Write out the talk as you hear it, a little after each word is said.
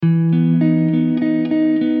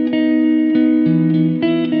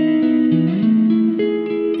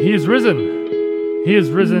He is risen. He is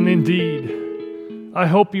risen indeed. I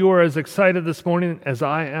hope you are as excited this morning as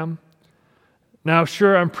I am. Now,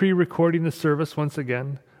 sure, I'm pre-recording the service once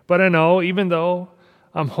again, but I know even though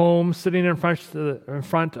I'm home sitting in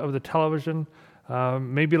front of the television,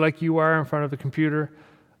 maybe like you are in front of the computer,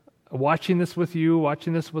 watching this with you,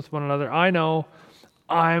 watching this with one another, I know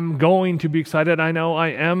I'm going to be excited. I know I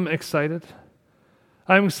am excited.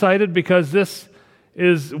 I'm excited because this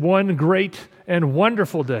is one great and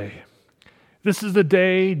wonderful day. This is the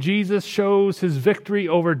day Jesus shows his victory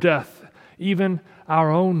over death, even our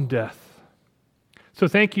own death. So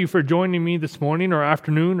thank you for joining me this morning or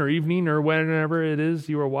afternoon or evening or whenever it is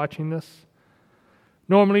you are watching this.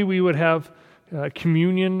 Normally we would have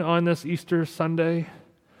communion on this Easter Sunday,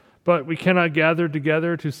 but we cannot gather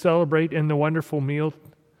together to celebrate in the wonderful meal.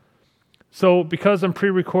 So because I'm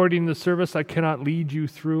pre-recording the service, I cannot lead you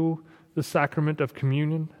through the sacrament of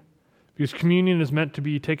communion, because communion is meant to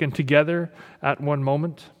be taken together at one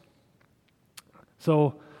moment.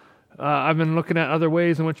 So I've been looking at other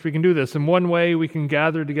ways in which we can do this. And one way we can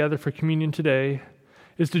gather together for communion today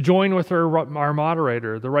is to join with our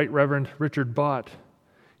moderator, the Right Reverend Richard Bott.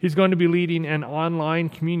 He's going to be leading an online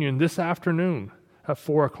communion this afternoon at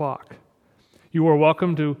 4 o'clock. You are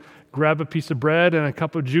welcome to grab a piece of bread and a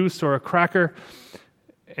cup of juice or a cracker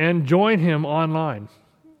and join him online.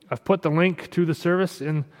 I've put the link to the service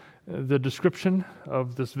in the description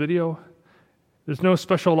of this video. There's no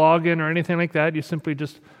special login or anything like that. You simply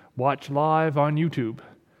just watch live on YouTube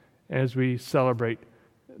as we celebrate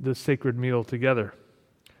this sacred meal together.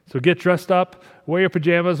 So get dressed up, wear your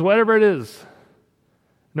pajamas, whatever it is.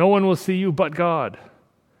 No one will see you but God,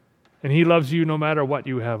 and He loves you no matter what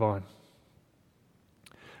you have on.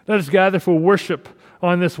 Let us gather for worship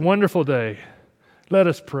on this wonderful day. Let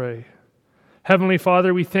us pray. Heavenly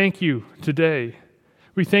Father, we thank you today.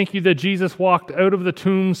 We thank you that Jesus walked out of the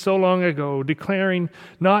tomb so long ago, declaring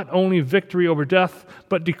not only victory over death,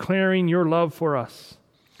 but declaring your love for us.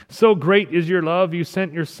 So great is your love, you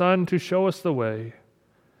sent your Son to show us the way,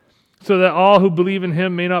 so that all who believe in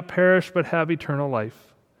him may not perish, but have eternal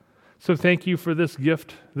life. So thank you for this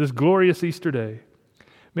gift, this glorious Easter day.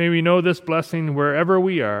 May we know this blessing wherever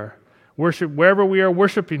we are, wherever we are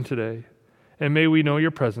worshiping today, and may we know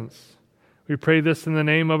your presence. We pray this in the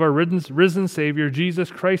name of our risen Savior,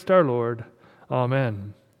 Jesus Christ our Lord.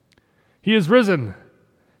 Amen. He is risen.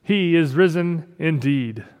 He is risen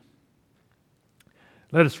indeed.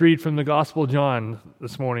 Let us read from the Gospel of John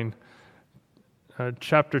this morning,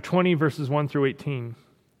 chapter 20, verses 1 through 18.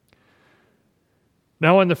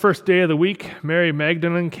 Now on the first day of the week, Mary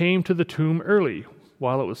Magdalene came to the tomb early,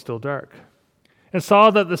 while it was still dark, and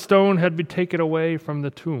saw that the stone had been taken away from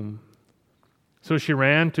the tomb. So she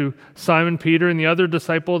ran to Simon Peter and the other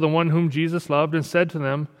disciple, the one whom Jesus loved, and said to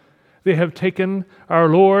them, "They have taken our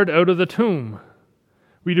Lord out of the tomb.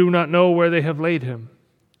 We do not know where they have laid him."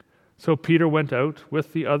 So Peter went out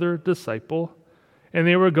with the other disciple, and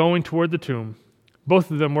they were going toward the tomb. Both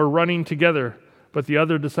of them were running together, but the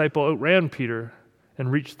other disciple outran Peter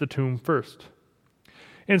and reached the tomb first.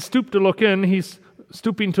 And stooping to look in,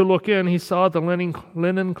 he saw the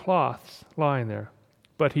linen cloths lying there,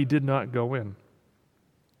 but he did not go in.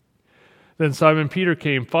 Then Simon Peter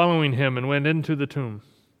came, following him, and went into the tomb.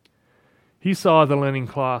 He saw the linen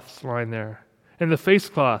cloths lying there, and the face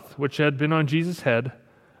cloth which had been on Jesus' head,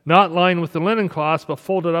 not lying with the linen cloths, but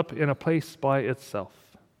folded up in a place by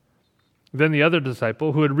itself. Then the other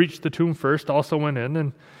disciple, who had reached the tomb first, also went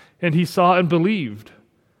in, and he saw and believed.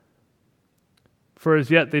 For as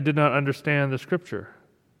yet they did not understand the scripture,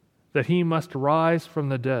 that he must rise from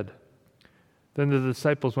the dead. Then the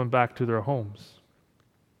disciples went back to their homes.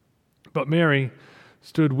 But Mary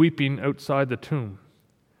stood weeping outside the tomb.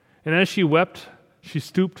 And as she wept, she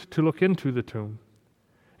stooped to look into the tomb.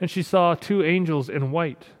 And she saw 2 angels in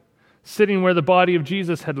white, sitting where the body of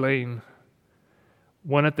Jesus had lain,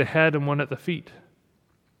 one at the head and one at the feet.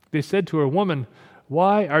 They said to her, "Woman,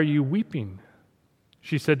 why are you weeping?"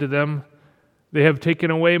 She said to them, "They have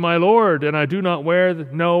taken away my Lord, and I do not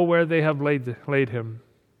know where they have laid him."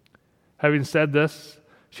 Having said this,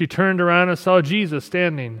 she turned around and saw Jesus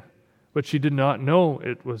standing, but she did not know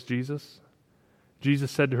it was Jesus.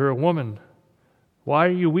 Jesus said to her, "Woman, why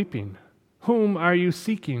are you weeping? Whom are you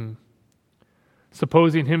seeking?"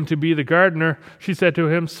 Supposing him to be the gardener, she said to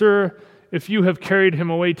him, "Sir, if you have carried him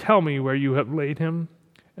away, tell me where you have laid him,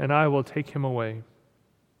 and I will take him away."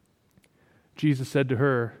 Jesus said to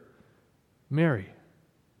her, "Mary."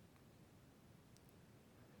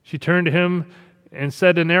 She turned to him and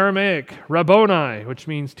said in Aramaic, "Rabboni," which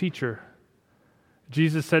means teacher.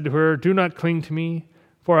 Jesus said to her, "Do not cling to me,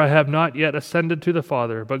 For I have not yet ascended to the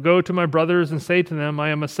Father, but go to my brothers and say to them, I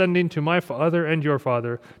am ascending to my Father and your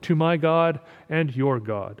Father, to my God and your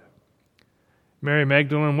God." Mary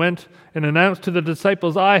Magdalene went and announced to the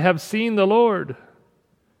disciples, "I have seen the Lord,"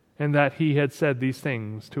 and that he had said these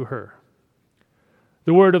things to her.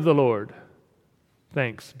 The word of the Lord.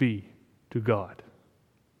 Thanks be to God.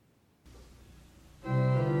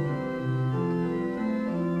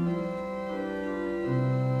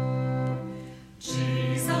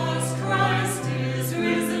 Jesus Christ is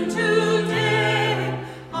risen today.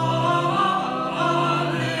 Alleluia.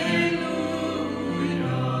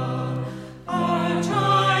 Our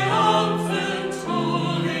triumphant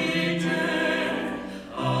holy day.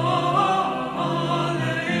 Alleluia.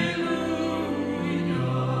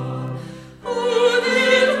 Who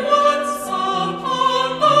did once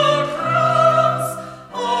upon the cross.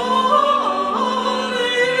 Alleluia.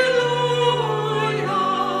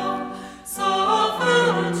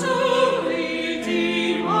 Suffer to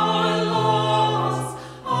redeem our loss.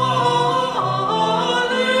 Alleluia.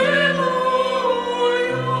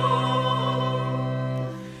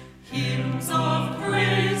 Hymns of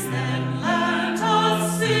praise then let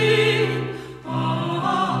us sing.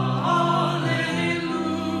 Alleluia.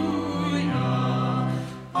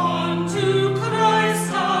 Unto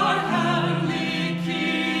Christ our heavenly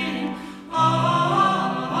King.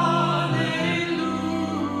 Alleluia.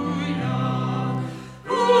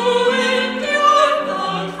 Who endured the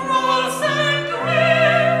cross and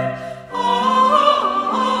grave. Alleluia.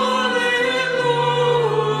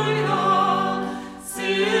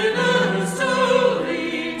 Sinners to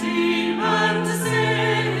redeem and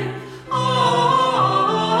save. Alleluia.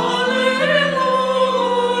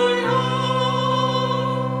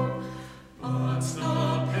 But the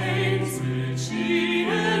pains which he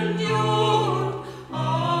endured.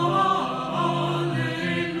 Alleluia.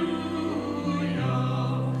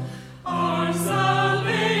 Our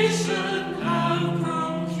salvation have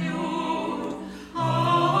procured.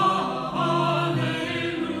 Alleluia.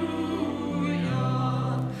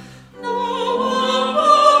 Now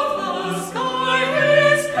above the sky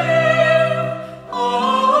is clear. Alleluia.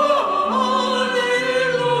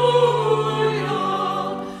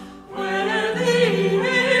 Where the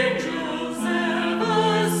angels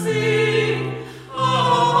ever sing.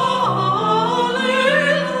 Alleluia.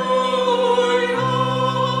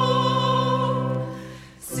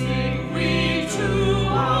 Sing we to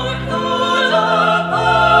our God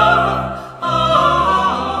above. Alleluia.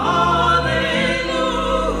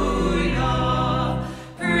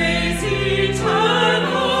 Praise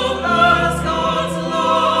eternal as God's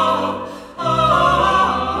love. Alleluia.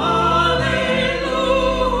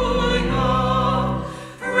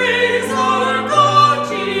 Praise our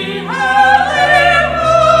God, ye heavenly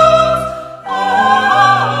hosts. Alleluia.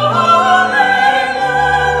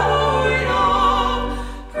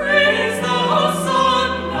 Praise the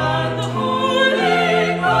Son and Holy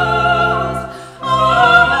Ghost. Alleluia.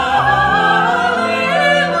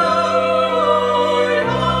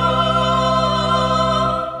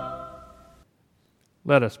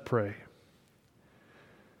 Let us pray.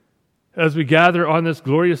 As we gather on this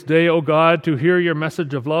glorious day, O God, to hear your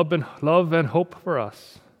message of love and hope for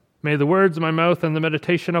us, may the words of my mouth and the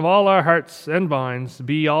meditation of all our hearts and minds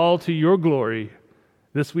be all to your glory.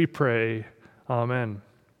 This we pray. Amen.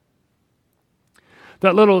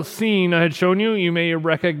 That little scene I had shown you, you may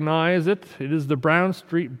recognize it. It is the Brown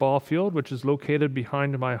Street ball field, which is located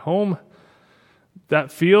behind my home.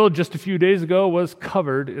 That field, just a few days ago, was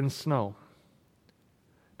covered in snow.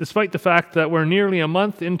 Despite the fact that we're nearly a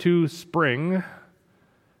month into spring,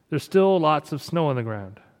 there's still lots of snow on the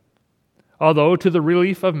ground. Although, to the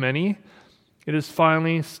relief of many, it is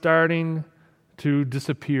finally starting to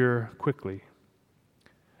disappear quickly.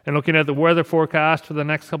 And looking at the weather forecast for the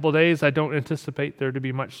next couple of days, I don't anticipate there to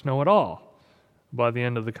be much snow at all by the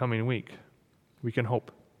end of the coming week. We can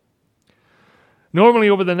hope. Normally,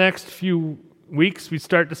 over the next few weeks, we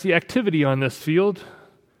start to see activity on this field.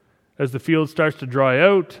 As the field starts to dry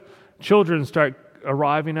out, children start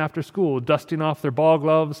arriving after school, dusting off their ball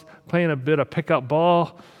gloves, playing a bit of pickup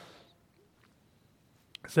ball.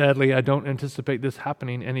 Sadly, I don't anticipate this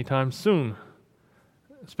happening anytime soon,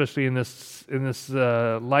 especially in this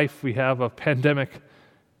life we have of pandemic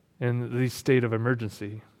and the state of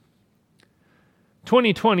emergency.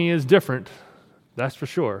 2020 is different, that's for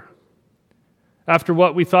sure. After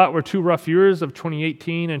what we thought were 2 rough years of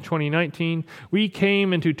 2018 and 2019, we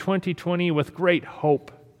came into 2020 with great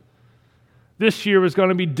hope. This year was going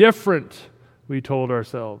to be different, we told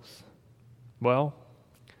ourselves. Well,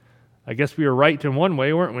 I guess we were right in one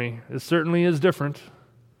way, weren't we? It certainly is different.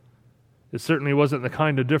 It certainly wasn't the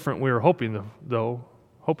kind of different we were hoping, though,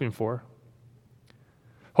 hoping for.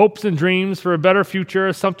 Hopes and dreams for a better future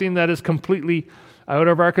is something that is completely out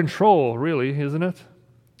of our control, really, isn't it?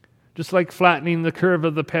 Just like flattening the curve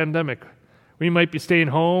of the pandemic. We might be staying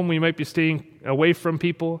home, we might be staying away from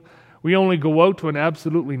people. We only go out when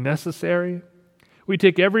absolutely necessary. We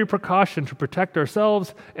take every precaution to protect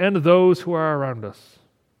ourselves and those who are around us.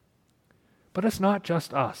 But it's not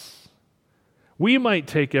just us. We might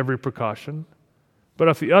take every precaution, but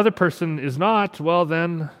if the other person is not, well,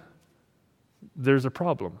 then there's a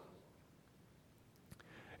problem.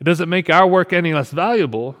 It doesn't make our work any less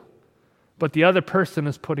valuable, but the other person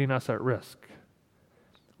is putting us at risk.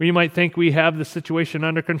 We might think we have the situation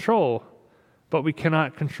under control, but we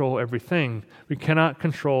cannot control everything. We cannot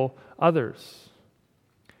control others.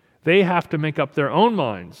 They have to make up their own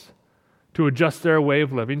minds to adjust their way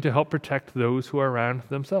of living to help protect those who are around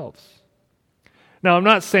themselves. Now, I'm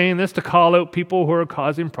not saying this to call out people who are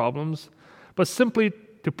causing problems, but simply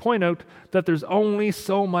to point out that there's only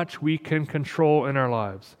so much we can control in our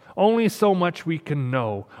lives, only so much we can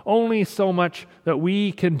know, only so much that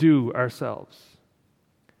we can do ourselves.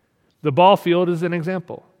 The ball field is an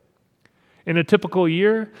example. In a typical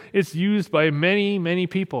year, it's used by many, many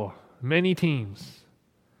people, many teams.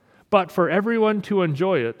 But for everyone to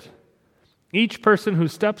enjoy it, each person who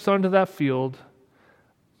steps onto that field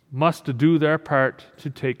must do their part to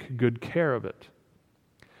take good care of it.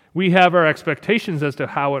 We have our expectations as to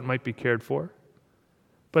how it might be cared for,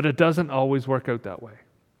 but it doesn't always work out that way.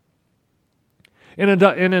 In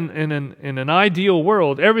an ideal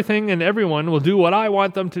world, everything and everyone will do what I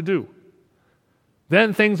want them to do.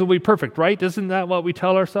 Then things will be perfect, right? Isn't that what we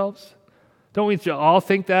tell ourselves? Don't we all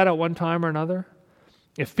think that at one time or another?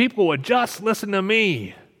 If people would just listen to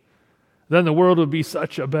me, then the world would be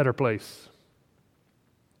such a better place.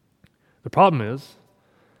 The problem is,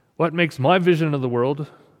 what makes my vision of the world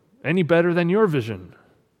any better than your vision?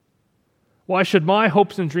 Why should my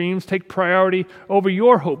hopes and dreams take priority over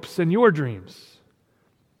your hopes and your dreams?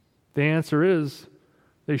 The answer is,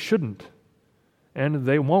 they shouldn't, and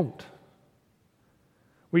they won't.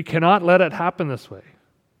 We cannot let it happen this way.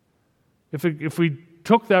 If we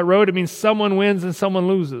took that road, it means someone wins and someone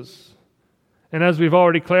loses. And as we've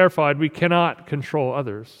already clarified, we cannot control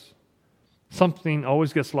others. Something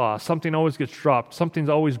always gets lost. Something always gets dropped. Something's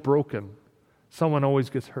always broken. Someone always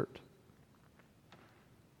gets hurt.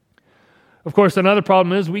 Of course, another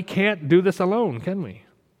problem is we can't do this alone, can we?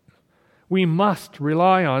 We must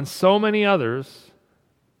rely on so many others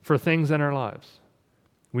for things in our lives.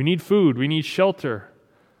 We need food. We need shelter.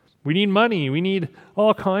 We need money. We need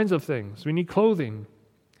all kinds of things. We need clothing.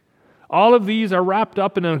 All of these are wrapped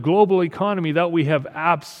up in a global economy that we have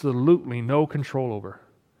absolutely no control over.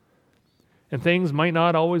 And things might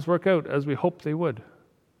not always work out as we hope they would,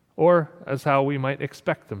 or as how we might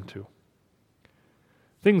expect them to.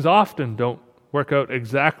 Things often don't work out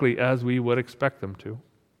exactly as we would expect them to.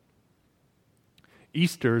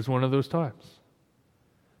 Easter is one of those times.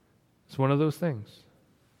 It's one of those things.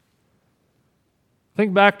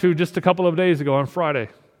 Think back to just a couple of days ago on Friday.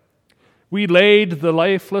 We laid the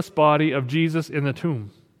lifeless body of Jesus in the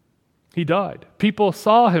tomb. He died. People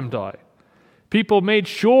saw him die. People made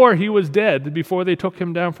sure he was dead before they took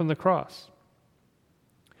him down from the cross.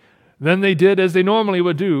 Then they did as they normally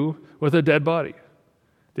would do with a dead body.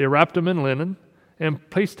 They wrapped him in linen and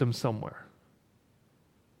placed him somewhere.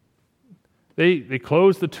 They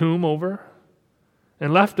closed the tomb over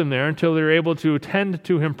and left him there until they were able to attend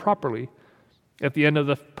to him properly at the end of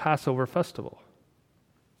the Passover festival.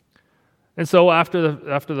 And so after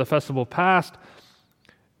the festival passed,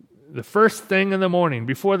 the first thing in the morning,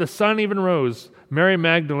 before the sun even rose, Mary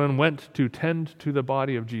Magdalene went to tend to the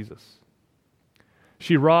body of Jesus.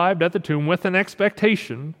 She arrived at the tomb with an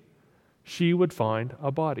expectation she would find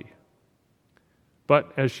a body.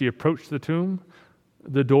 But as she approached the tomb,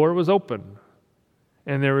 the door was open,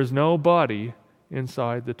 and there was no body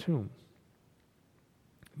inside the tomb.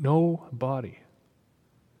 No body.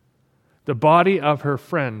 The body of her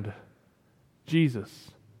friend,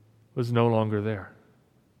 Jesus, was no longer there.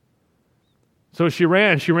 So she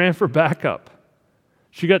ran for backup.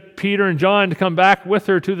 She got Peter and John to come back with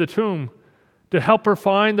her to the tomb to help her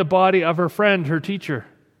find the body of her friend, her teacher.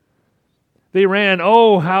 They ran,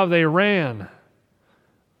 oh, how they ran.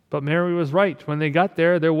 But Mary was right. When they got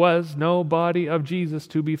there, there was no body of Jesus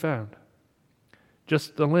to be found.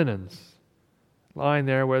 Just the linens lying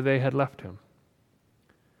there where they had left him.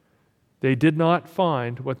 They did not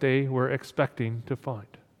find what they were expecting to find.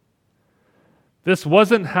 This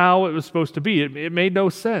wasn't how it was supposed to be. It made no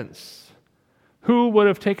sense. Who would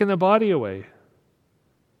have taken the body away?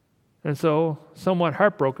 And so, somewhat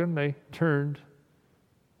heartbroken, they turned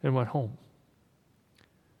and went home.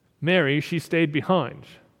 Mary, she stayed behind.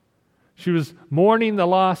 She was mourning the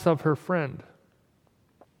loss of her friend.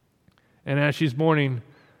 And as she's mourning,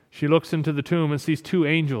 she looks into the tomb and sees two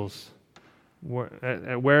angels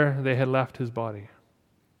where they had left his body.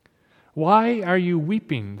 "Why are you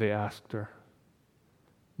weeping?" they asked her.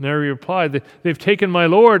 Mary replied, "They've taken my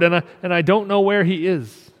Lord, and I don't know where he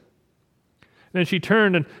is." Then she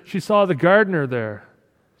turned and she saw the gardener there.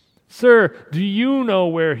 "Sir, do you know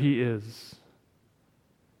where he is?"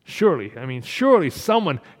 Surely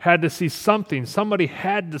someone had to see something. Somebody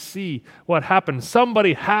had to see what happened.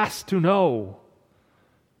 Somebody has to know.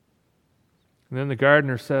 And then the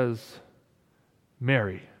gardener says,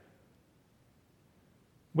 "Mary."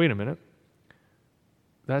 Wait a minute.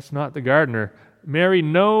 That's not the gardener. Mary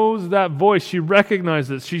knows that voice. She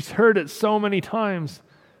recognizes it. She's heard it so many times.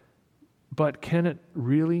 But can it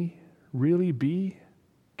really be?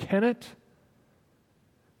 Can it?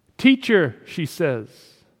 "Teacher," she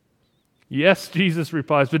says. "Yes," Jesus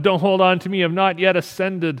replies, "but don't hold on to me. I've not yet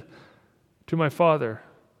ascended to my Father.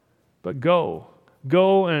 But go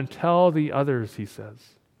and tell the others," he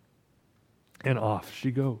says. And off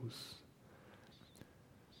she goes.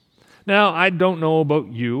 Now, I don't know about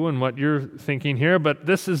you and what you're thinking here, but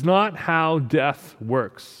this is not how death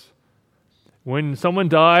works. When someone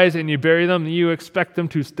dies and you bury them, you expect them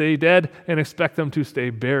to stay dead and expect them to stay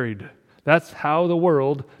buried. That's how the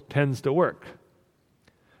world tends to work.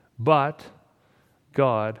 But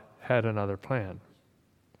God had another plan.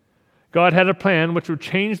 God had a plan which would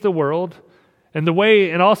change the world and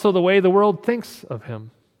also the way the world thinks of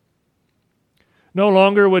him. No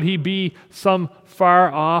longer would he be some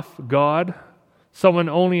far-off God, someone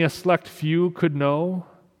only a select few could know.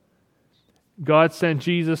 God sent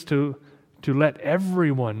Jesus to let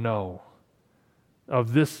everyone know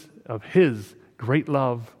of his great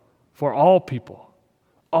love for all people,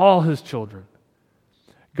 all his children.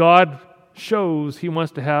 God shows he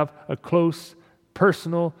wants to have a close,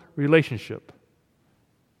 personal relationship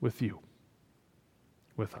with you,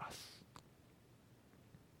 with us.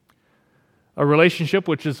 A relationship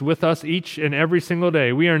which is with us each and every single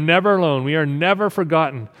day. We are never alone. We are never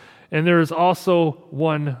forgotten. And there is also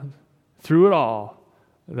one through it all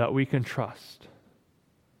that we can trust.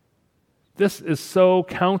 This is so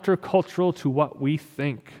countercultural to what we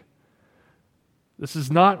think. This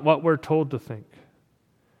is not what we're told to think.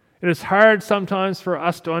 It is hard sometimes for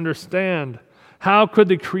us to understand, how could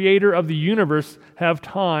the creator of the universe have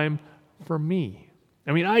time for me?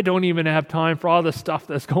 I don't even have time for all the stuff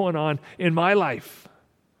that's going on in my life.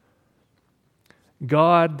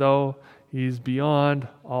 God, though, he's beyond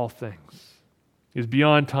all things. He's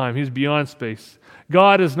beyond time. He's beyond space.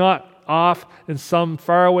 God is not off in some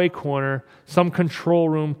faraway corner, some control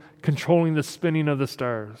room, controlling the spinning of the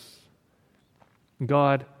stars.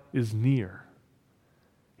 God is near.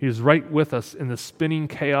 He is right with us in the spinning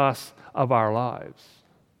chaos of our lives.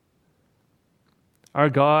 Our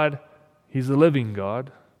God, he's a living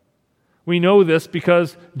God. We know this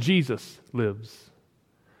because Jesus lives.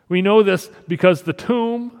 We know this because the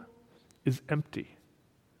tomb is empty.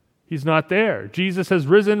 He's not there. Jesus has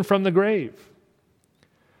risen from the grave.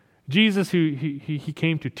 Jesus, he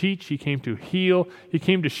came to teach, he came to heal, he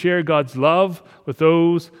came to share God's love with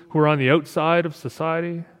those who are on the outside of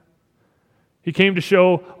society. He came to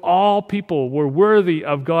show all people were worthy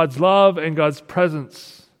of God's love and God's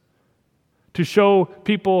presence. To show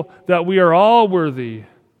people that we are all worthy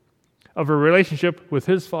of a relationship with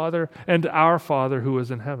his Father and our Father who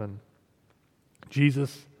is in heaven.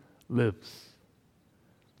 Jesus lives.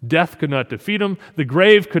 Death could not defeat him. The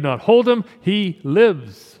grave could not hold him. He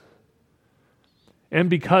lives. And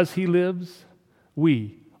because he lives,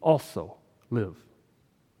 we also live.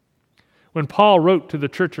 When Paul wrote to the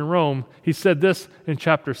church in Rome, he said this in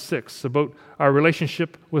chapter 6 about our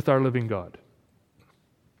relationship with our living God.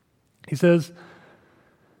 He says,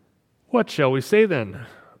 "What shall we say then?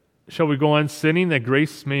 Shall we go on sinning that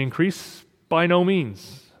grace may increase? By no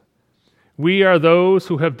means. We are those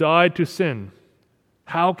who have died to sin.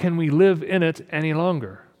 How can we live in it any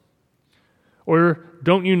longer? Or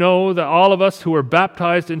don't you know that all of us who were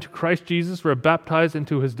baptized into Christ Jesus were baptized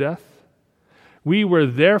into his death? We were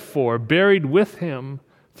therefore buried with him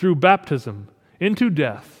through baptism into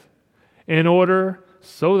death, in order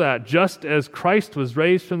so that just as Christ was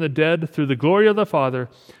raised from the dead through the glory of the Father,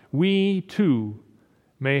 we too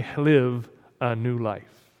may live a new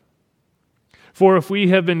life. For if we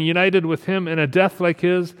have been united with him in a death like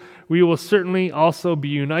his, we will certainly also be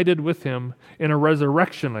united with him in a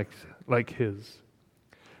resurrection like his.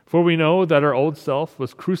 For we know that our old self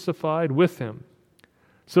was crucified with him,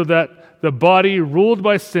 so that the body ruled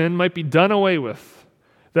by sin might be done away with,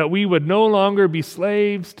 that we would no longer be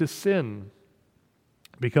slaves to sin,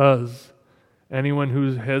 because anyone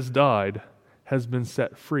who has died has been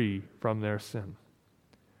set free from their sin.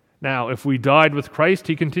 Now, if we died with Christ,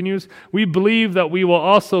 he continues, we believe that we will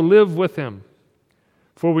also live with him.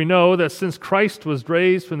 For we know that since Christ was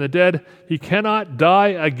raised from the dead, he cannot die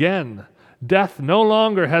again. Death no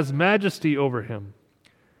longer has majesty over him.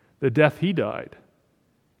 The death he died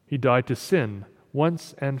to sin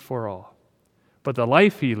once and for all. But the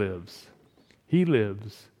life he lives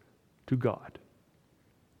to God.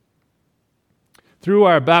 Through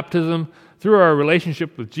our baptism, through our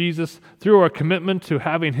relationship with Jesus, through our commitment to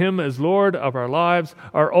having him as Lord of our lives,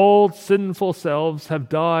 our old sinful selves have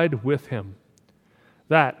died with him.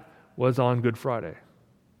 That was on Good Friday.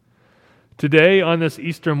 Today, on this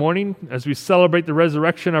Easter morning, as we celebrate the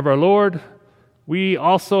resurrection of our Lord, we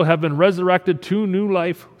also have been resurrected to new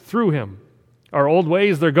life through him. Our old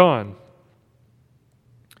ways, they're gone.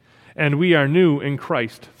 And we are new in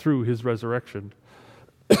Christ through his resurrection.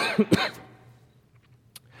 The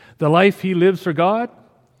life he lives for God,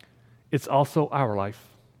 it's also our life.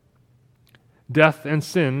 Death and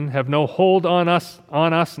sin have no hold on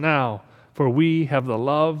us now, for we have the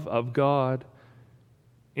love of God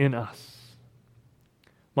in us.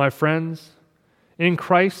 My friends, in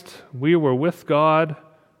Christ we were with God.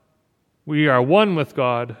 We are one with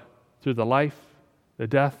God through the life, the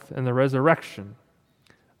death, and the resurrection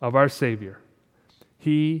of our Savior.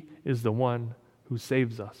 He is the one who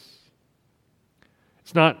saves us.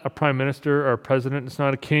 It's not a prime minister or a president. It's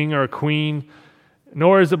not a king or a queen,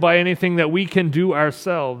 nor is it by anything that we can do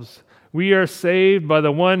ourselves. We are saved by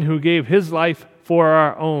the one who gave his life for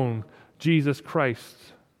our own, Jesus Christ,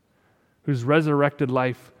 whose resurrected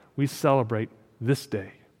life we celebrate this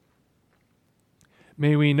day.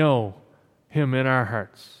 May we know him in our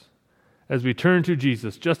hearts as we turn to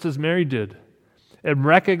Jesus, just as Mary did, and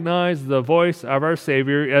recognize the voice of our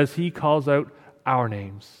Savior as he calls out our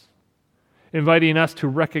names, inviting us to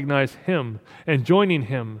recognize him and joining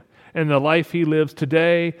him in the life he lives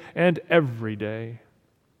today and every day.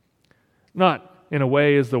 Not in a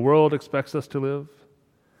way as the world expects us to live,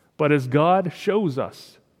 but as God shows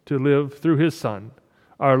us to live through his Son,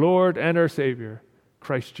 our Lord and our Savior,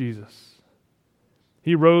 Christ Jesus.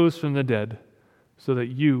 He rose from the dead so that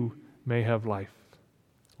you may have life.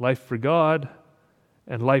 Life for God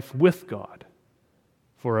and life with God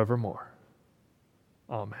forevermore.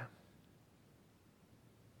 Amen.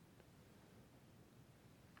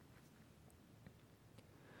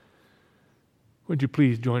 Would you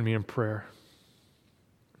please join me in prayer?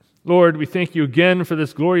 Lord, we thank you again for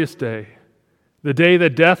this glorious day, the day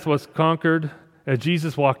that death was conquered as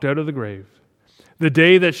Jesus walked out of the grave, the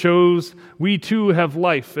day that shows we too have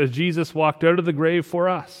life as Jesus walked out of the grave for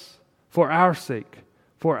us, for our sake,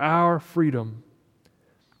 for our freedom.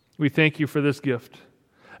 We thank you for this gift,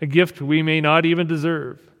 a gift we may not even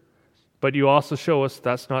deserve, but you also show us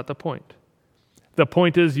that's not the point. The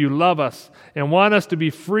point is you love us and want us to be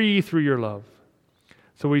free through your love.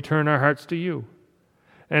 So we turn our hearts to you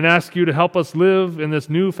and ask you to help us live in this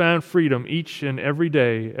newfound freedom each and every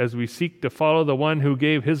day as we seek to follow the one who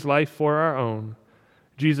gave his life for our own,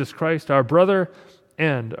 Jesus Christ, our brother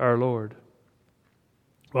and our Lord.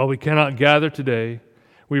 While we cannot gather today,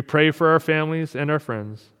 we pray for our families and our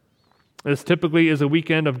friends. This typically is a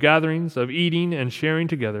weekend of gatherings, of eating and sharing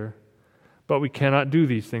together, but we cannot do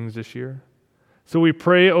these things this year. So we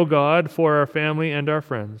pray, O God, for our family and our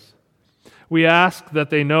friends. We ask that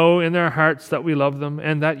they know in their hearts that we love them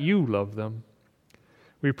and that you love them.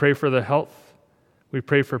 We pray for their health. We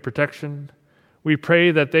pray for protection. We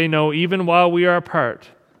pray that they know even while we are apart,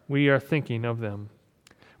 we are thinking of them.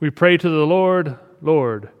 We pray to the Lord,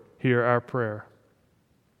 Lord, hear our prayer.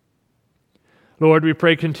 Lord, we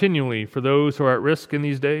pray continually for those who are at risk in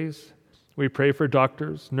these days. We pray for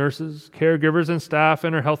doctors, nurses, caregivers, and staff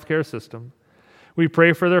in our healthcare system. We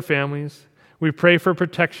pray for their families. We pray for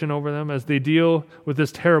protection over them as they deal with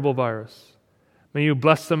this terrible virus. May you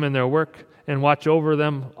bless them in their work and watch over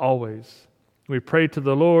them always. We pray to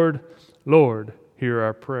the Lord, Lord, hear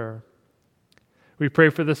our prayer. We pray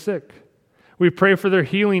for the sick. We pray for their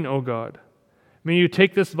healing, O God. May you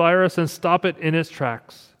take this virus and stop it in its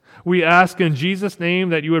tracks. We ask in Jesus' name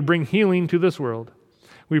that you would bring healing to this world.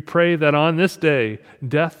 We pray that on this day,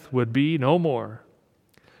 death would be no more.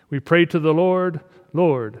 We pray to the Lord,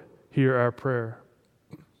 Lord, hear our prayer.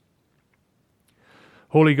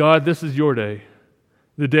 Holy God, this is your day,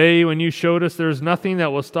 the day when you showed us there is nothing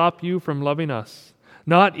that will stop you from loving us.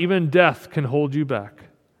 Not even death can hold you back.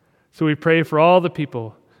 So we pray for all the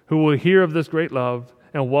people who will hear of this great love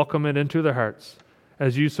and welcome it into their hearts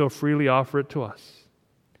as you so freely offer it to us.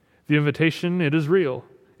 The invitation, it is real.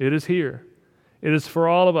 It is here. It is for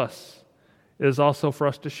all of us. It is also for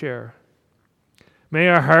us to share. May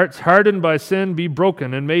our hearts, hardened by sin, be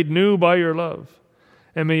broken and made new by your love.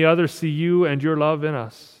 And may others see you and your love in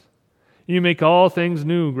us. You make all things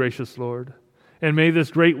new, gracious Lord. And may this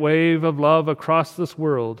great wave of love across this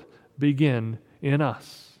world begin in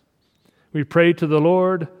us. We pray to the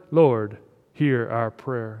Lord, Lord, hear our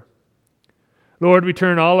prayer. Lord, we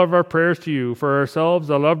turn all of our prayers to you for ourselves,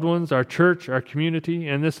 our loved ones, our church, our community,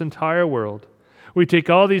 and this entire world. We take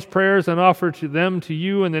all these prayers and offer them to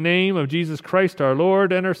you in the name of Jesus Christ, our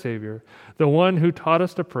Lord and our Savior, the one who taught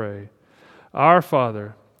us to pray. Our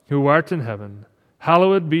Father, who art in heaven,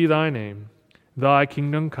 hallowed be thy name. Thy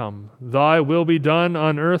kingdom come, thy will be done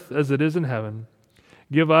on earth as it is in heaven.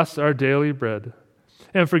 Give us our daily bread,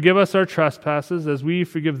 and forgive us our trespasses as we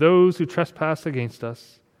forgive those who trespass against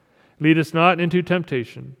us. Lead us not into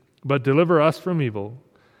temptation, but deliver us from evil.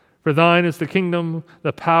 For thine is the kingdom,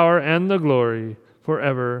 the power, and the glory,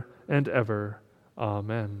 forever and ever.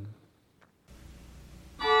 Amen.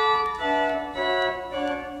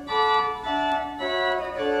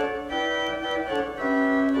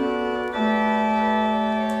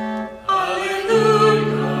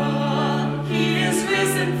 Hallelujah, he is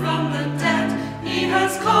risen from the dead. He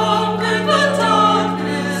has conquered the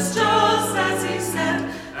darkness just as he said.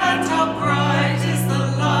 And how bright is the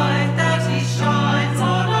light that he shines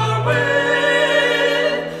on our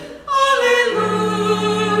way.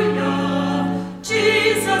 Hallelujah,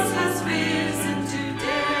 Jesus has risen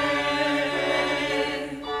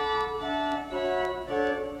today.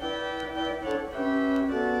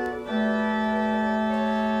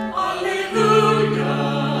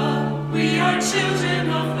 Hallelujah, we are children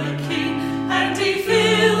of the King, and he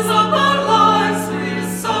fills up our lives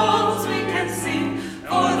with songs we can sing.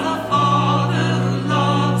 For the Father who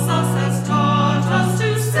loves us has taught us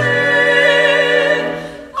to sing.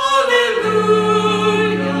 Hallelujah,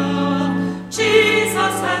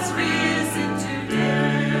 Jesus has risen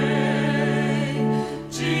today.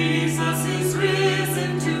 Jesus is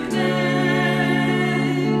risen today.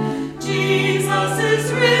 Jesus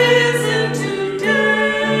is risen today.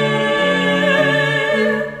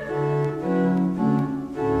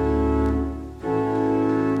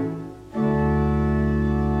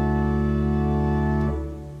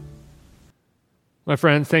 My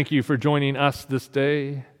friends, thank you for joining us this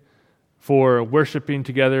day, for worshiping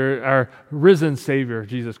together our risen Savior,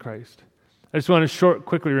 Jesus Christ. I just want to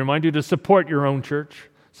quickly remind you to support your own church,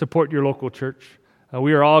 support your local church.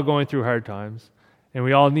 We are all going through hard times, and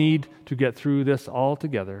we all need to get through this all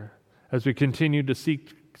together as we continue to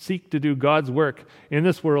seek to do God's work in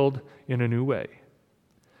this world in a new way.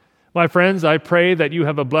 My friends, I pray that you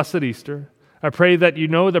have a blessed Easter. I pray that you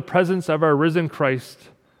know the presence of our risen Christ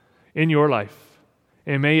in your life.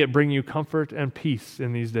 And may it bring you comfort and peace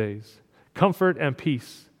in these days. Comfort and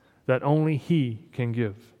peace that only He can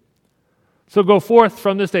give. So go forth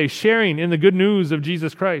from this day sharing in the good news of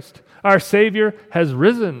Jesus Christ. Our Savior has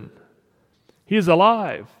risen. He is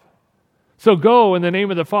alive. So go in the name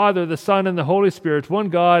of the Father, the Son, and the Holy Spirit, one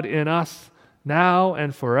God in us, now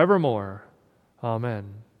and forevermore.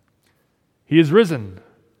 Amen. He is risen.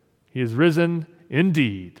 He is risen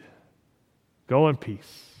indeed. Go in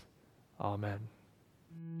peace. Amen.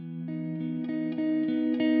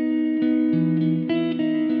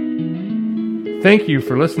 Thank you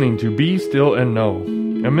for listening to Be Still and Know,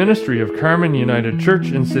 a ministry of Carmen United Church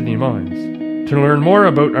in Sydney Mines. To learn more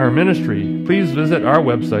about our ministry, please visit our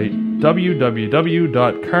website,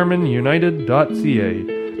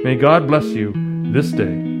 www.carmenunited.ca. May God bless you this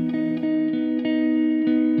day.